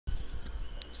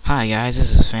Hi guys,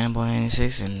 this is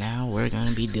Fanboy96 and now we're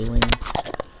gonna be doing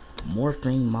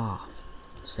morphing mob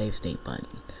save state button.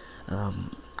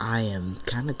 I am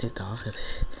kinda ticked off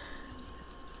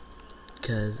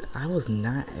because I was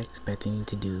not expecting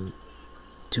to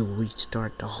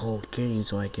restart the whole game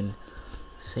so I can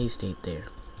save state there.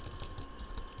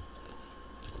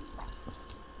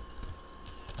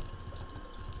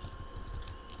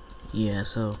 Yeah,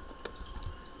 so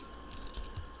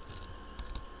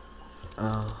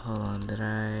hold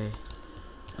on,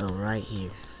 oh, right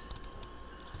here.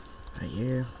 Right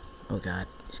here. Oh god,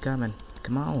 he's coming.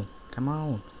 Come on, come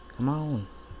on, come on.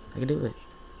 I can do it.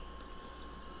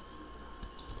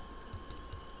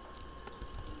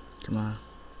 Come on.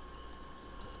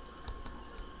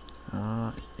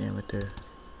 Oh, amateur.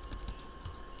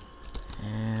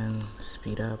 And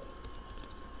speed up.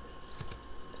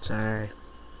 Sorry.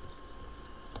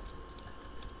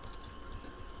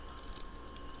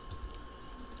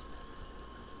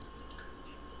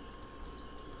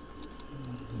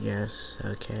 Yes,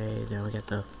 okay, then we got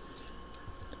the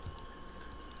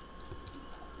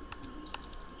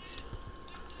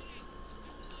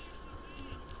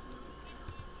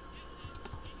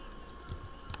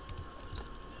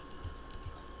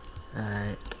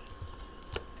alright.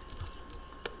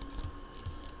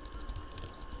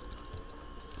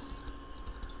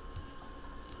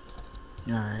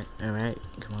 Alright,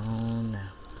 come on now.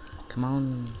 Come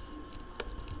on.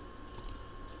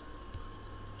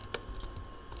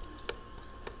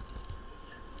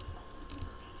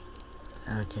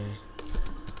 Okay.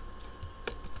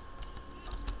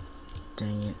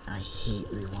 Dang it, I hate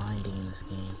rewinding in this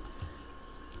game.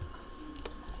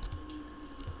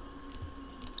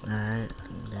 Alright,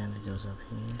 and then it goes up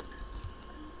here.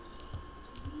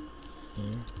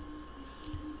 Here.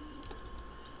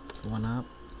 One up.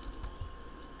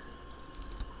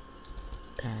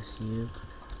 Pass you.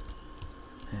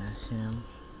 Pass him.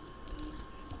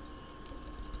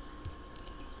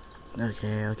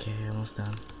 Okay, almost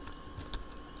done.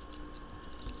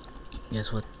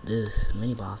 Guess what this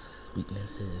mini boss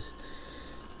weakness is?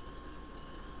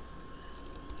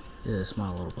 It's a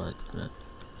small little bug, but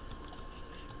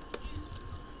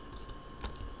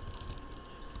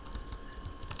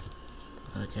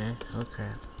okay,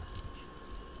 okay.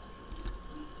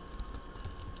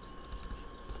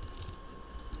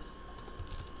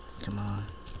 Come on.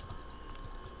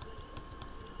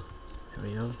 Here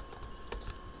we go.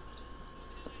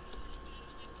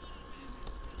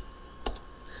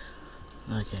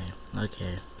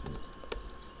 Okay.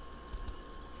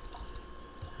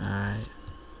 Alright.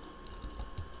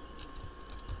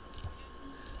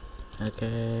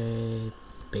 Okay,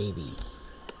 baby.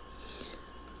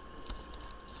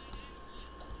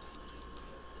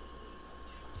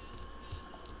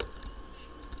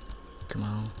 Come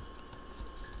on.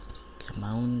 Come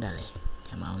on, daddy.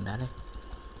 Come on, daddy.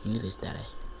 You need this, daddy.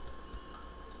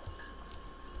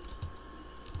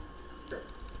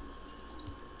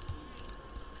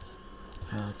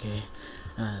 Okay.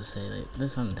 Say like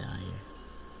there's something down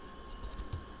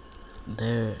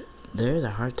here. There's a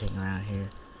heart tank around here.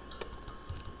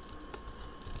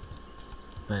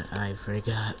 But I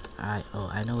forgot. I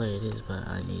know what it is, but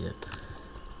I need it.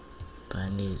 But I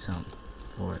need something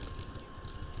for it.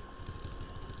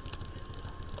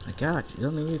 I got you.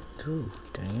 Let me get through.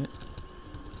 Dang it.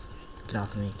 Get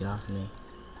off of me. Get off of me.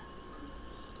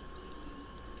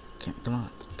 Come on.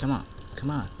 Come on.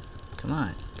 Come on. Come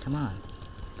on. Come on.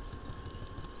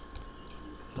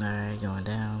 Alright, going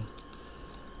down.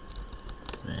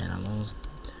 Man, I'm almost.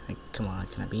 Come on.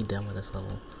 Can I be done with this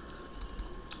level?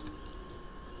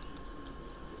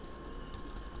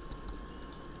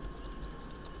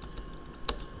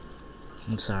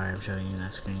 I'm sorry, I'm showing you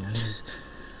that screen. I just.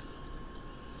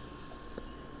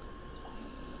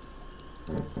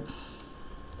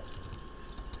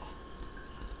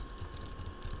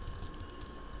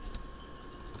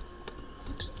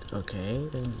 Okay,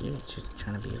 then you're just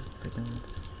trying to be a freaking.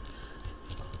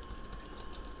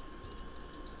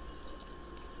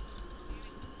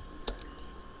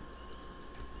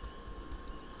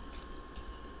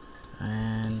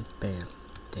 And bam,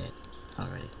 dead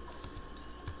already.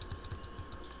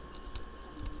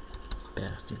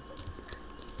 Bastard.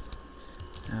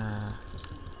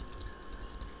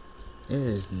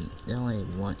 There's only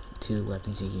two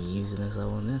weapons you can use in this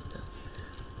level, and that's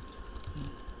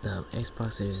the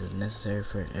Xbox is necessary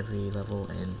for every level,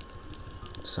 and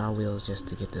saw wheels just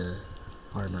to get the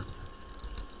armor.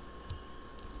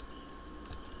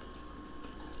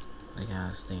 I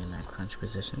gotta stay in that crunch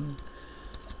position.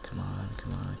 Come on, and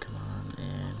come on,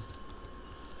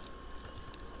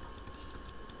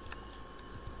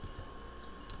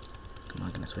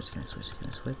 Can I switch? Can I switch? Can I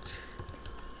switch?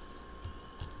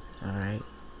 Alright.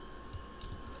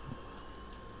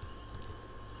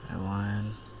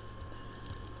 One.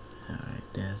 Alright,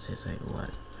 then it's like what?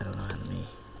 I don't know how to make.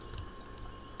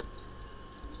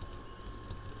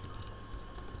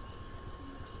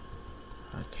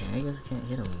 Okay, I guess I can't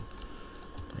hit him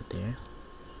right there.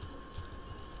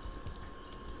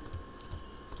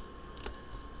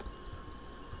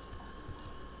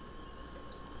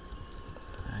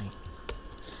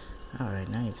 Alright,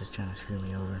 now you're just trying to screw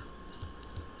me over.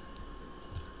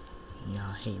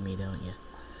 Y'all hate me, don't ya?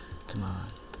 Come on.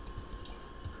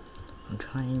 I'm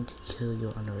trying to kill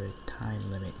you under a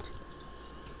time limit.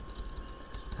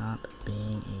 Stop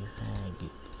being a fag.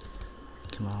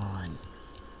 Come on.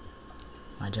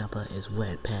 My jumper is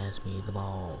wet. Pass me the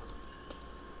ball.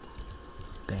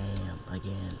 Bam.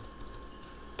 Again.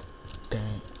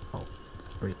 Bang. Oh,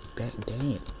 freak.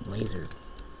 Dang it. Laser.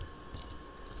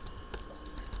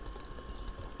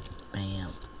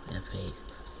 Bam. In the face.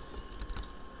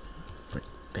 Frick.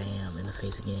 Bam. In the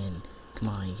face again. Come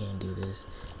on, you can't do this.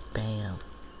 Bam.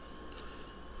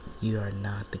 You are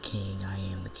not the king. I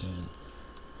am the king.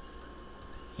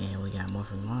 And we got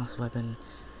morphing moss weapon.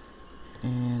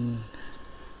 And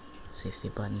save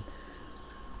state button.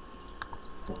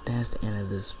 That's the end of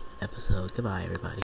this episode. Goodbye, everybody.